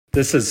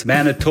This is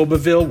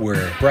Manitobaville.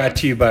 We're brought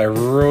to you by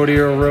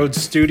Rodeo Road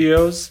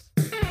Studios.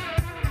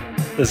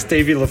 This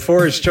Davey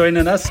LaFour is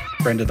joining us,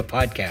 friend of the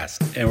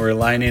podcast, and we're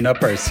lining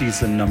up our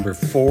season number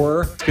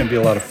 4. It's going to be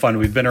a lot of fun.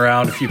 We've been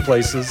around a few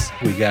places.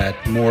 We got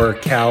more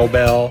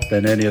cowbell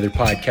than any other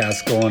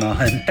podcast going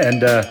on,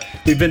 and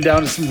we've been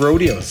down to some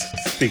rodeos.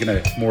 Speaking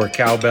of more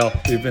cowbell,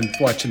 we've been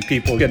watching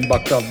people getting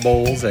bucked off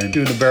bulls and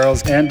doing the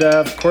barrels, and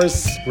of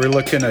course, we're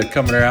looking at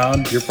coming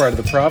around your part of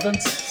the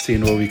province,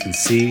 seeing what we can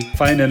see,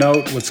 finding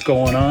out what's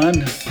going on,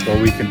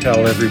 what we can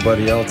tell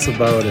everybody else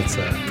about. It's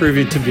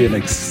proving to be an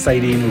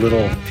exciting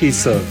little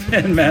piece of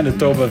in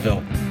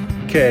Manitobaville.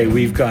 Okay,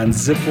 we've gone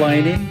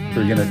ziplining.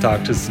 We're going to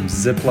talk to some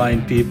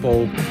zipline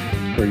people.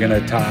 We're going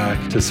to talk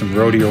to some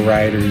rodeo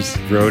riders,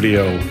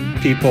 rodeo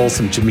people,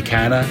 some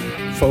Gymkhana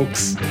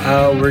folks.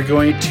 We're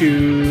going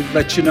to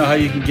let you know how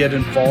you can get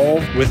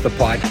involved with the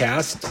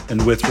podcast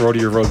and with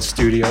Rodeo Road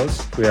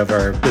Studios. We have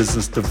our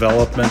business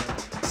development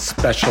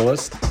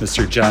specialist,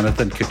 Mr.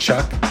 Jonathan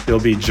Tkachuk. He'll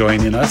be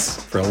joining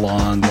us for a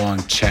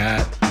long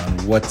chat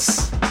on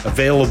what's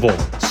available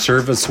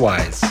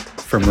service-wise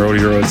from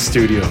Rodeo Road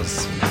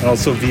Studios, and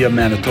also via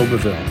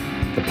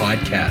Manitobaville, the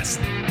podcast.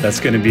 That's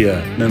going to be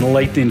an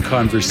enlightening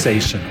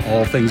conversation,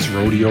 all things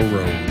Rodeo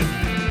Road.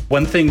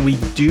 One thing we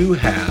do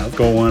have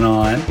going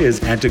on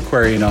is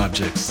Antiquarian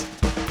Objects,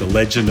 the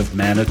Legend of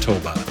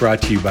Manitoba,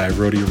 brought to you by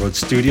Rodeo Road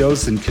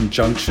Studios in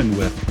conjunction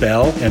with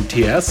Bell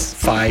MTS,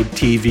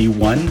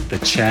 5TV1, the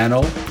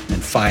channel,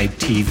 and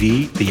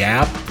 5TV, the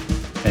app,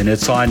 and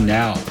it's on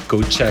now.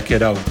 Go check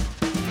it out.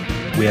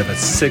 We have a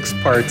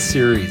 6-part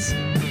series.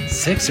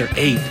 6 or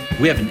 8.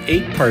 We have an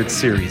 8-part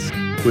series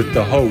with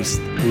the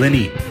host,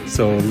 Linny.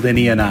 So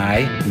Linny and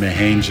I,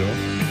 Mahangel,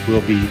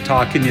 will be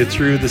talking you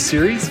through the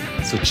series.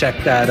 So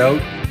check that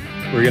out.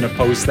 We're going to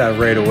post that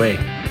right away.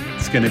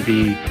 It's going to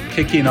be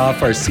kicking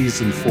off our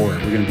season 4.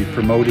 We're going to be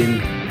promoting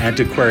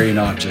Antiquarian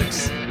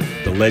Objects,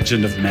 the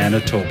Legend of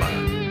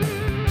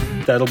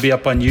Manitoba. That'll be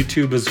up on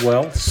YouTube as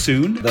well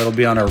soon. That'll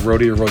be on our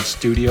Rodeo Road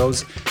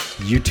Studios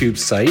YouTube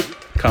site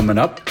coming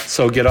up.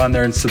 So get on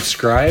there and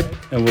subscribe,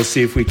 and we'll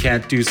see if we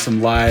can't do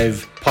some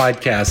live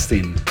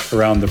podcasting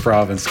around the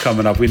province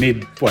coming up. We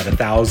need,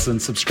 1,000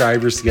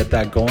 subscribers to get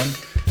that going.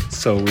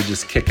 So we're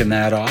just kicking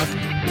that off.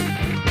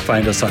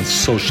 Find us on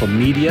social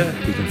media.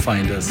 You can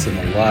find us in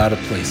a lot of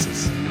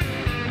places.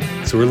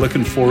 So we're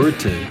looking forward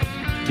to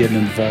getting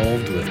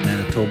involved with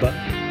Manitoba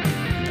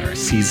in our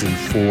season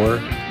 4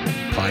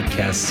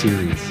 podcast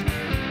series.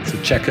 So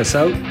check us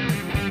out,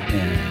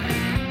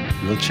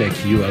 and we'll check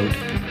you out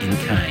in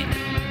kind.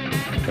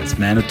 That's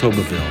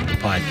Manitobaville, the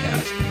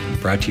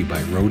podcast, brought to you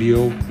by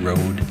Rodeo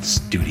Road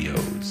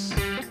Studios.